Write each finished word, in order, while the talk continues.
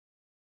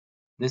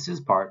This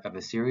is part of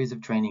a series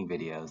of training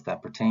videos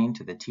that pertain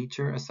to the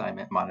Teacher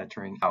Assignment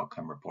Monitoring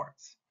Outcome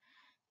Reports.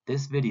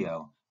 This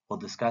video will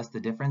discuss the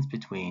difference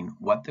between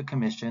what the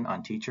Commission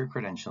on Teacher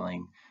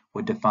Credentialing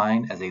would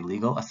define as a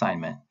legal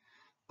assignment,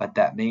 but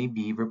that may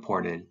be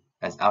reported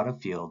as out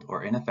of field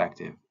or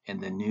ineffective in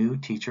the new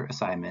Teacher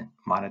Assignment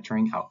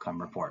Monitoring Outcome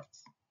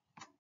Reports.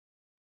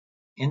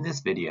 In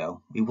this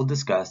video, we will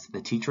discuss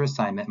the Teacher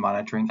Assignment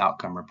Monitoring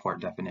Outcome Report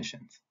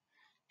definitions.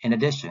 In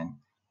addition,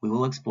 we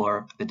will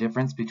explore the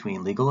difference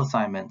between legal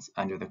assignments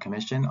under the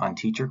Commission on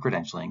Teacher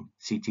Credentialing,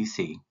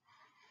 CTC,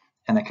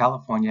 and the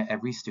California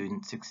Every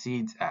Student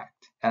Succeeds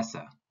Act,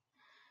 ESSA,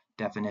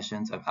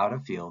 definitions of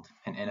out-of-field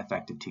and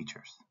ineffective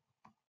teachers.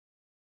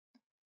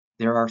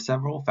 There are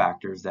several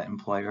factors that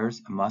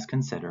employers must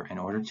consider in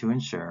order to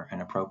ensure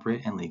an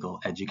appropriate and legal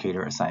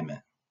educator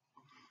assignment.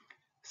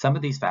 Some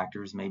of these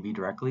factors may be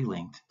directly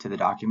linked to the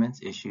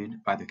documents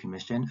issued by the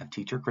Commission of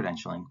Teacher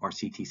Credentialing, or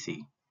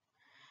CTC.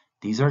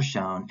 These are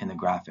shown in the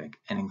graphic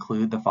and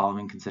include the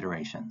following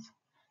considerations: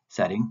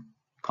 setting,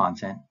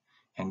 content,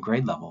 and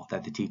grade level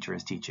that the teacher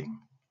is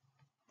teaching.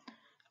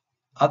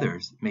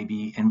 Others may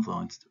be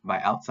influenced by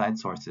outside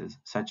sources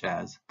such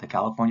as the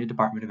California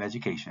Department of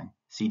Education,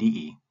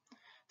 CDE,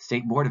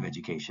 State Board of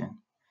Education,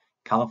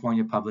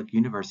 California Public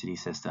University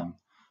System,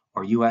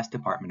 or U.S.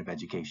 Department of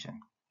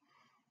Education.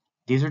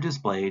 These are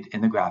displayed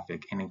in the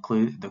graphic and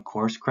include the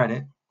course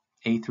credit,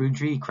 A through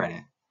G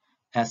credit,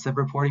 ESSA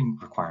reporting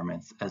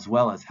requirements, as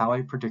well as how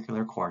a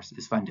particular course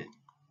is funded.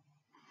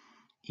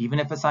 Even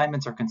if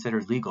assignments are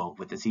considered legal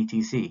with the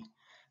CTC,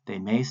 they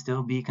may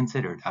still be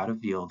considered out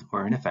of field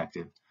or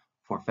ineffective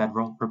for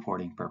federal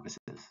reporting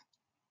purposes.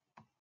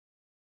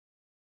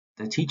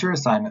 The Teacher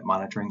Assignment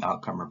Monitoring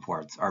Outcome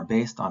Reports are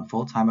based on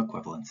full-time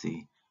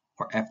equivalency,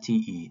 or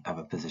FTE, of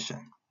a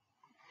position.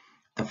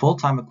 The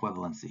full-time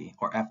equivalency,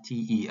 or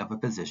FTE, of a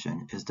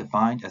position is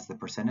defined as the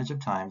percentage of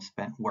time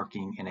spent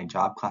working in a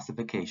job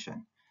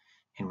classification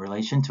in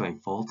relation to a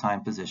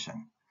full-time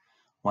position,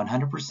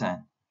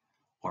 100%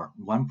 or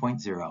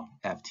 1.0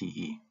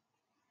 FTE.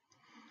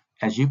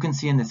 As you can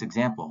see in this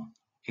example,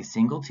 a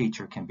single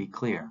teacher can be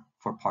clear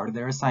for part of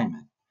their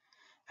assignment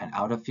and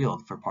out of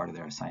field for part of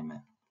their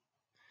assignment.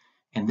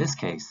 In this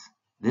case,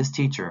 this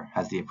teacher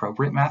has the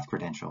appropriate math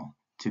credential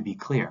to be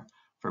clear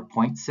for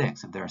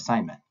 0.6 of their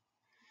assignment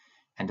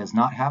and does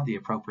not have the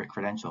appropriate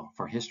credential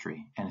for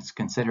history and is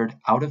considered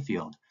out of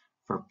field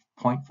for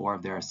 0.4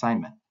 of their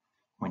assignment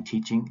when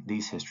teaching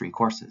these history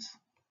courses.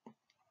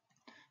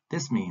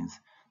 This means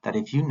that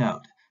if you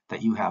note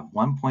that you have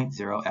 1.0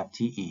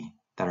 FTE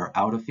that are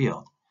out of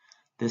field,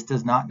 this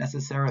does not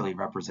necessarily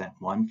represent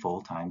one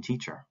full-time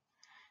teacher.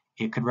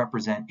 It could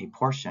represent a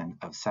portion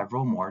of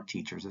several more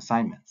teachers'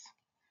 assignments.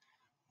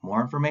 More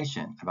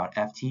information about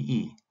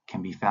FTE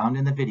can be found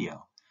in the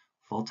video,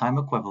 Full-Time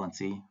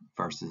Equivalency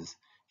versus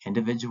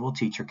Individual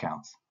Teacher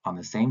Counts, on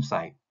the same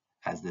site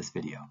as this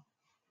video.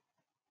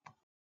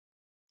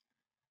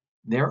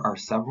 There are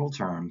several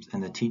terms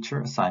in the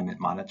Teacher Assignment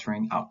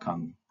Monitoring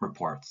Outcome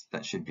Reports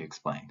that should be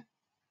explained.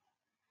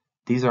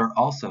 These are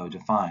also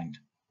defined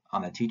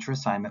on the Teacher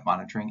Assignment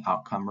Monitoring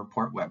Outcome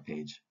Report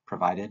webpage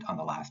provided on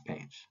the last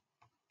page.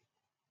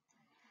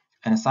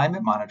 An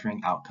assignment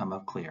monitoring outcome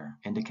of CLEAR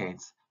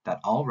indicates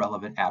that all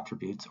relevant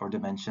attributes or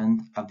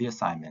dimensions of the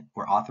assignment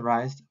were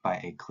authorized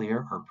by a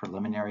CLEAR or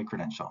preliminary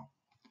credential.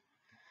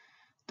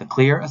 The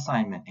CLEAR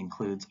assignment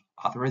includes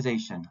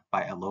authorization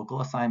by a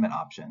local assignment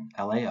option,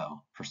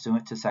 LAO,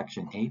 pursuant to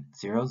Section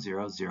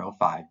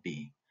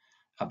 80005B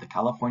of the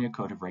California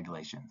Code of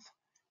Regulations,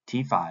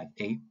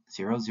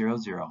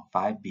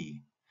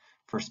 T5-80005B,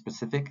 for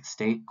specific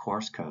state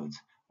course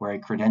codes where a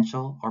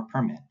credential or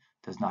permit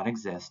does not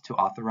exist to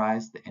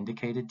authorize the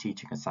indicated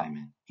teaching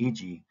assignment,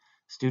 e.g.,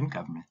 student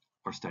government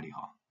or study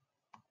hall.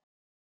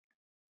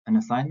 An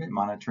assignment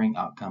monitoring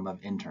outcome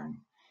of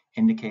intern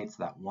indicates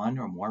that one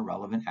or more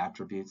relevant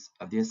attributes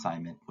of the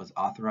assignment was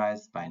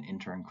authorized by an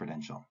intern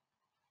credential.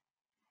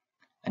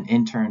 An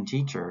intern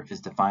teacher is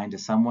defined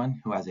as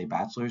someone who has a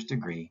bachelor's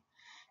degree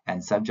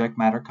and subject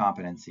matter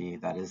competency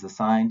that is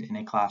assigned in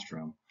a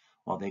classroom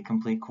while they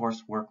complete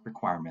coursework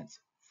requirements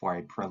for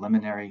a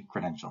preliminary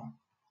credential.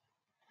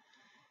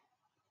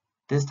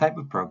 This type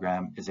of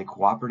program is a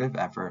cooperative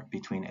effort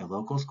between a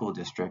local school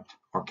district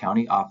or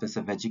county office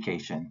of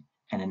education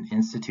and an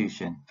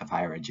institution of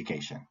higher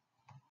education.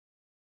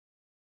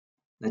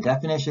 The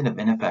definition of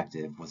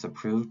ineffective was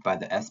approved by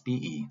the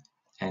SBE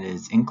and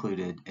is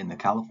included in the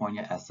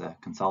California ESSA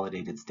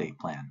Consolidated State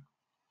Plan.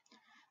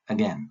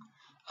 Again,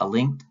 a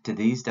link to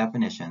these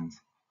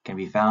definitions can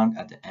be found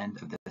at the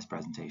end of this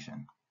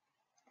presentation.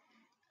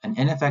 An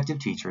ineffective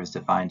teacher is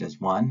defined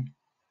as 1,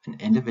 an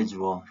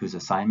individual whose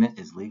assignment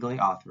is legally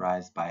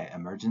authorized by an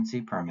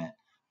emergency permit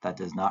that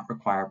does not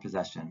require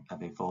possession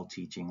of a full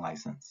teaching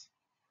license.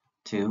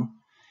 2,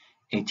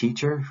 a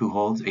teacher who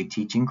holds a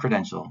teaching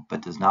credential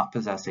but does not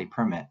possess a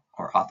permit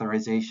or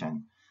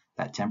authorization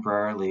that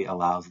temporarily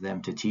allows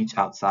them to teach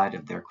outside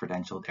of their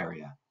credentialed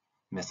area,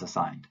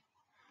 misassigned.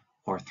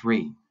 Or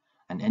 3,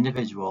 an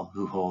individual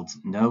who holds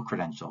no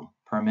credential,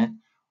 permit,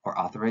 or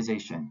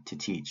authorization to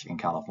teach in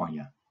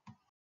California.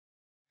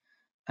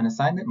 An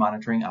assignment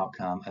monitoring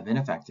outcome of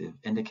ineffective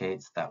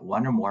indicates that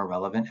one or more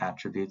relevant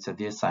attributes of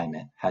the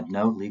assignment had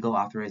no legal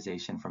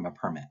authorization from a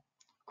permit,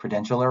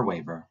 credential or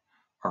waiver,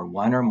 or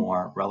one or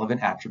more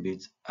relevant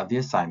attributes of the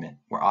assignment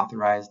were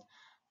authorized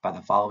by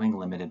the following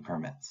limited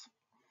permits: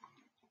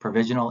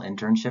 provisional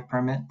internship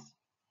permits,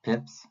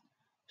 PIPs,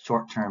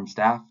 short-term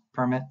staff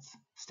permits,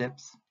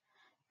 STIPs,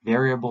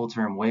 variable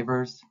term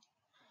waivers,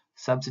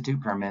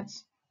 substitute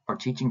permits, or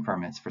teaching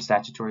permits for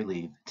statutory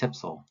leave,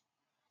 TPSL,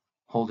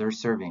 holders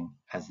serving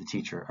as the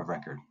teacher of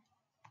record.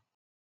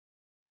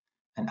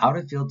 An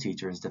out-of-field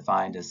teacher is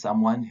defined as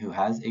someone who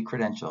has a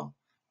credential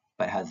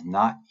but has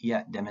not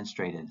yet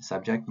demonstrated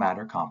subject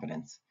matter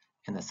competence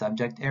in the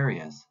subject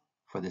areas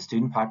for the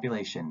student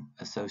population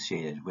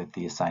associated with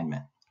the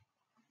assignment.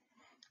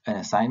 An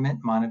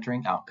assignment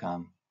monitoring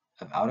outcome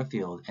of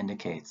out-of-field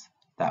indicates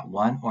that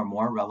one or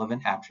more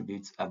relevant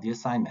attributes of the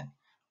assignment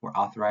were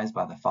authorized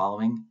by the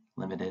following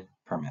limited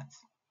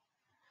permits: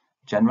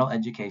 General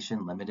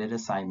Education Limited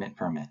Assignment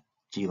Permit,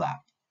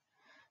 GLAP,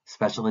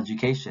 Special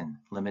Education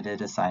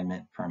Limited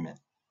Assignment Permit,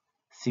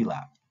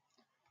 CLAP,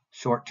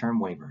 Short-Term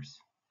Waivers,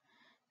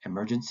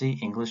 Emergency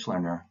English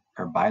Learner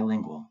or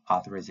Bilingual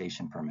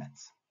Authorization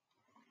Permits,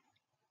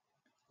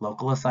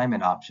 Local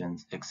Assignment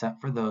Options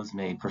except for those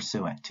made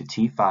pursuant to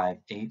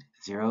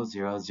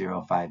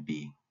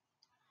T5-80005B,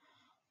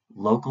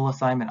 Local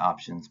Assignment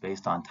Options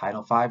based on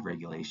Title V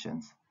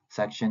Regulations,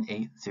 Section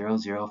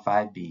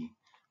 8005B,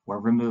 were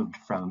removed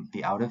from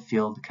the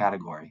out-of-field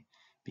category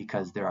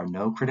because there are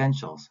no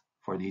credentials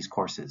for these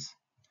courses.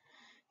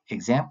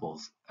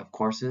 Examples of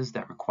courses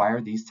that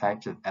require these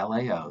types of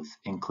LAOs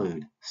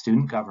include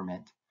Student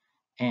Government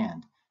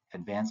and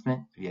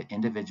Advancement via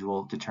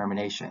Individual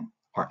Determination,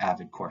 or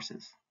AVID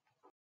courses.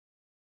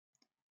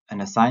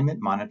 An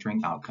assignment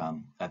monitoring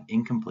outcome of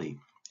incomplete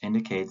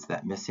indicates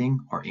that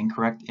missing or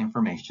incorrect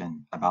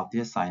information about the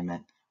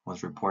assignment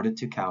was reported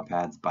to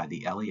CalPADS by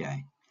the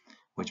LEA,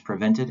 which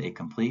prevented a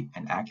complete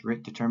and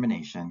accurate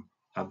determination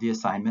of the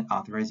assignment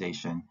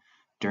authorization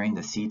during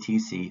the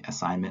CTC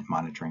assignment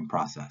monitoring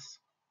process.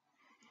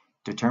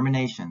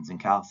 Determinations in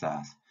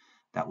CalSAAS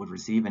that would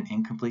receive an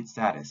incomplete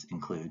status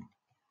include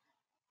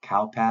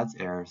CalPADS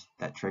errors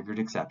that triggered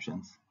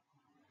exceptions,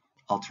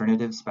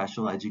 alternative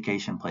special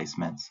education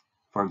placements,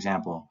 for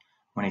example,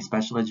 when a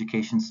special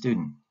education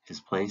student is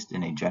placed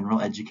in a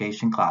general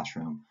education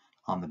classroom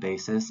on the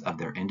basis of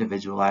their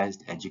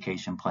individualized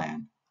education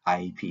plan,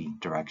 IEP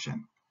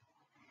direction.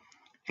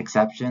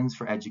 Exceptions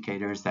for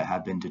educators that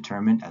have been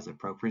determined as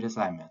appropriate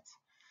assignments,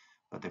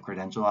 but the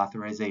credential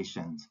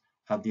authorizations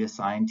of the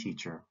assigned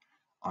teacher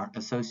aren't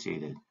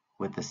associated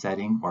with the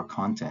setting or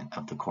content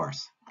of the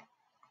course.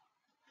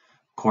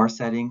 Course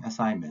setting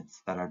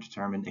assignments that are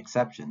determined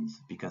exceptions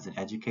because an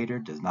educator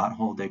does not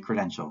hold a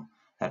credential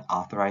that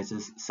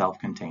authorizes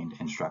self-contained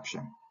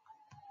instruction.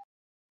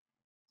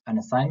 An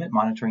assignment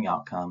monitoring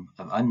outcome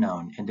of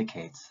unknown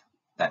indicates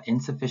that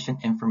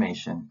insufficient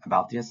information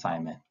about the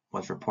assignment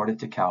was reported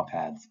to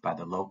CalPADS by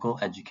the local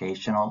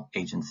educational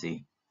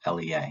agency,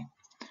 LEA,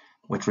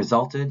 which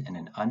resulted in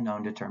an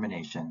unknown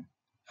determination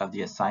of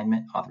the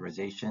assignment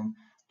authorization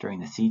during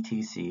the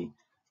CTC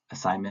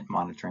assignment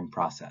monitoring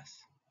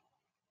process.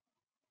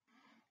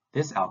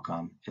 This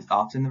outcome is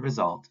often the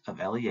result of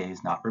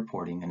LEAs not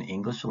reporting an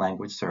English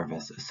language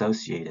service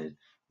associated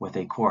with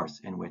a course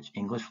in which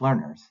English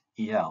learners,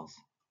 ELs,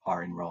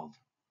 are enrolled.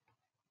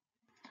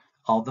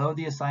 Although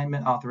the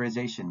assignment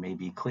authorization may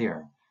be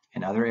clear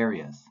in other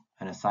areas,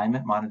 an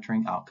assignment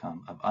monitoring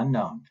outcome of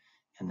unknown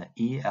in the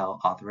EL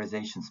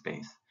authorization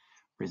space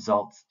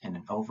results in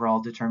an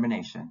overall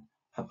determination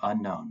of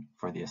unknown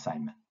for the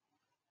assignment.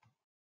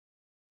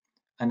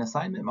 An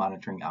assignment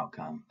monitoring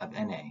outcome of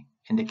NA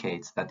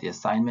indicates that the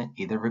assignment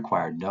either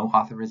required no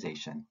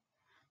authorization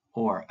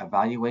or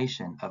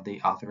evaluation of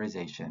the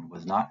authorization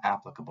was not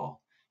applicable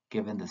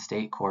given the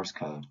state course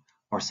code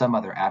or some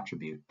other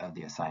attribute of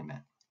the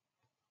assignment.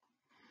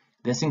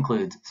 This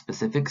includes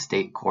specific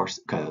state course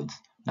codes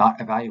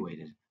not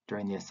evaluated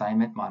during the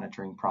assignment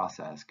monitoring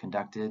process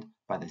conducted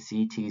by the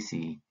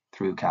CTC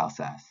through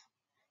CalSAAS,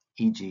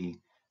 e.g.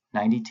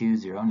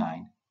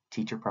 9209,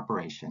 Teacher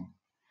Preparation,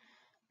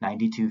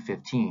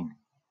 9215,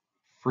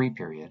 Free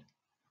Period,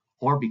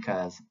 or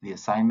because the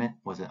assignment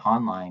was an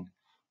online,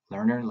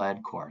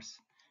 learner-led course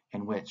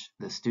in which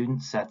the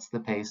student sets the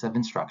pace of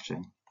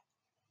instruction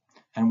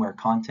and where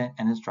content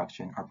and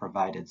instruction are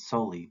provided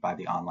solely by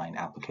the online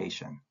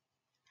application.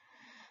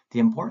 The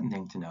important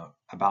thing to note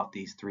about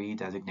these three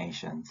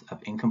designations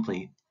of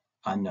incomplete,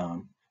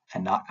 unknown,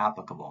 and not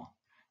applicable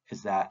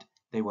is that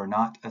they were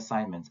not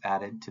assignments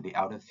added to the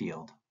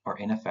out-of-field or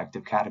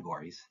ineffective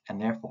categories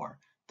and therefore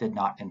did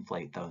not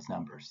inflate those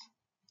numbers.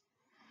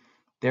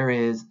 There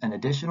is an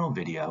additional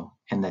video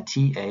in the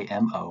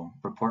TAMO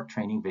report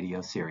training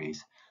video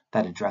series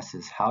that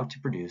addresses how to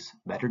produce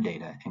better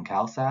data in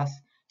CalSAAS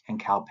and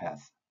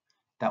CalPADS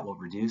that will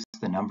reduce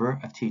the number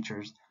of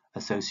teachers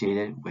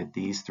associated with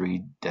these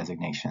three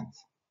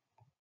designations.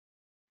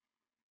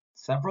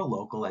 Several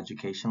local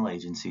educational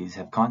agencies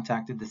have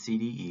contacted the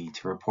CDE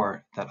to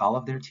report that all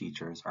of their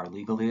teachers are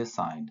legally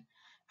assigned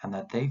and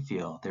that they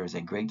feel there is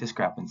a great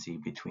discrepancy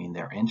between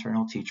their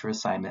internal teacher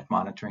assignment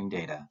monitoring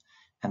data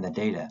and the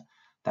data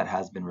that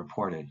has been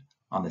reported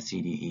on the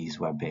CDE's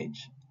webpage.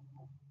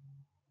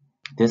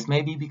 This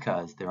may be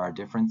because there are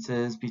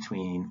differences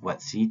between what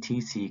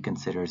CTC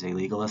considers a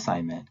legal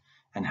assignment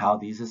and how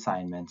these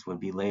assignments would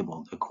be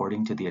labeled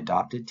according to the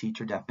adopted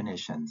teacher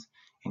definitions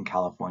in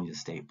California's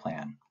state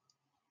plan.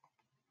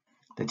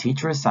 The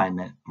Teacher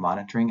Assignment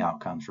Monitoring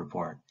Outcomes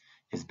Report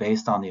is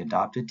based on the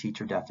adopted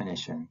teacher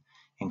definition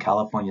in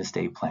California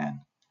State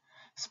Plan,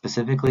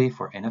 specifically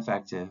for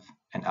ineffective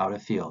and out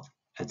of field,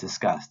 as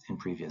discussed in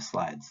previous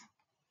slides.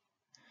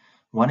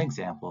 One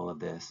example of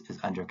this is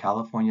under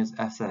California's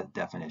ESSA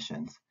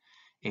definitions.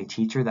 A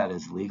teacher that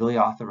is legally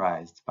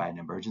authorized by an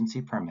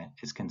emergency permit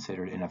is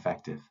considered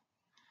ineffective.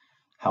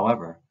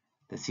 However,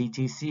 the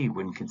CTC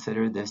wouldn't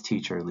consider this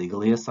teacher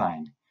legally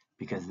assigned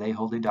because they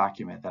hold a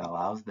document that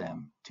allows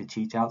them to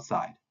teach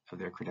outside of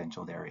their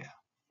credentialed area.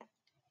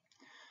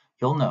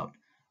 You'll note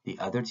the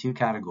other two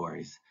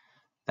categories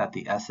that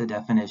the ESSA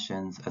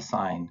definitions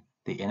assign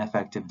the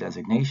ineffective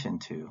designation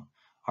to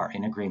are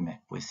in agreement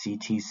with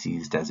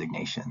CTC's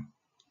designation.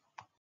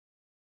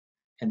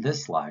 In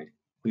this slide,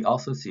 we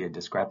also see a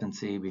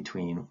discrepancy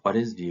between what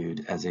is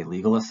viewed as a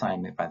legal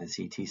assignment by the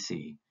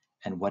CTC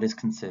and what is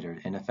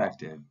considered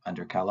ineffective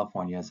under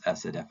California's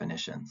ESSA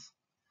definitions.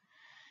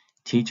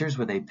 Teachers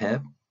with a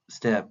PIP,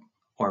 STIP,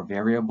 or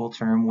variable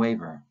term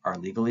waiver are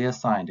legally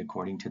assigned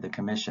according to the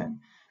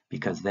Commission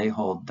because they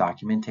hold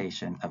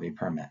documentation of a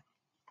permit.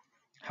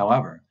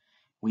 However,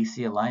 we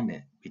see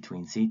alignment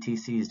between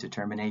CTC's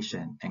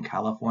determination and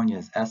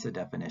California's ESSA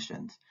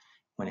definitions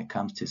when it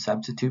comes to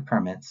substitute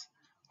permits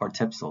or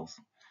TPSLs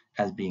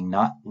as being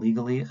not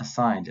legally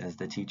assigned as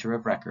the teacher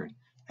of record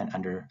and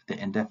under the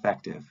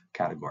ineffective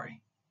category.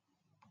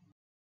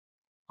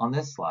 On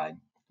this slide,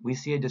 we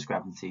see a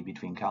discrepancy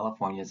between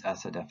California's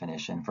ESSA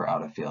definition for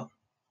out of field.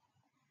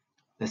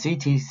 The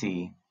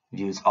CTC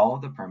views all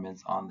of the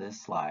permits on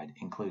this slide,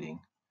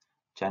 including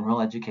General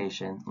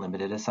Education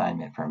Limited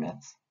Assignment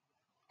Permits,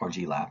 or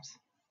GLAPs,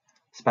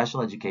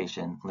 Special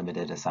Education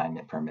Limited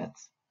Assignment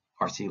Permits,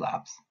 or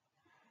CLAPs,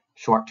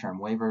 short-term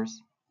waivers,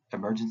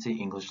 Emergency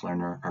English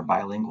Learner or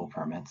Bilingual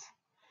Permits,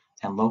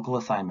 and local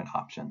assignment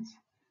options,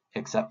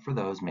 except for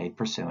those made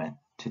pursuant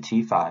to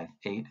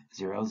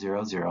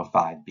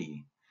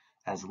T5-80005B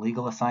as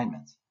legal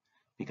assignments,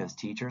 because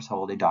teachers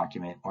hold a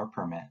document or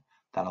permit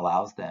that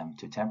allows them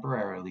to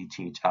temporarily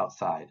teach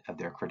outside of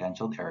their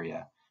credentialed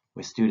area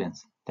with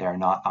students they are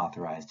not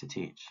authorized to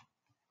teach.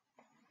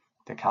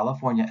 The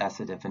California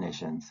ESSA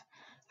definitions,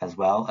 as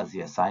well as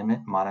the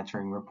assignment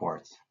monitoring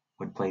reports,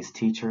 would place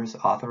teachers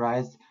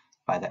authorized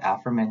by the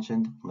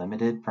aforementioned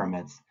limited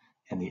permits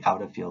in the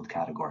out-of-field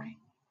category.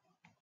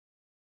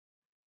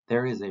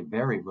 There is a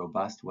very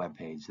robust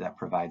webpage that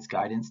provides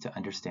guidance to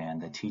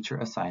understand the teacher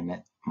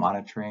assignment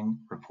monitoring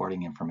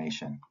reporting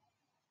information.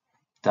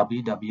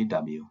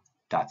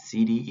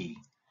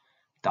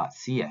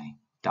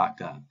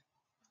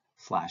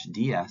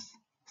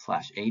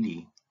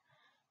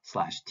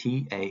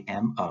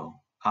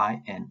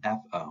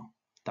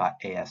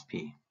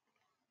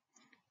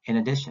 In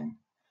addition,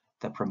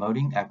 the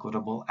Promoting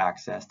Equitable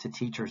Access to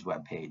Teachers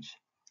webpage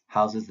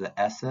houses the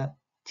ESSA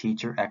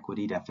teacher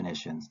equity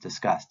definitions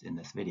discussed in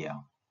this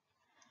video.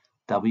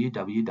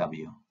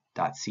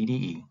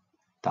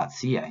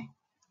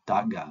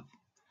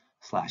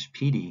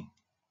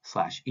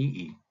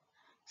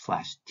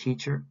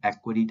 www.cde.ca.gov/pd/ee/teacher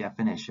equity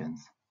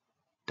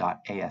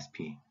definitions.asp.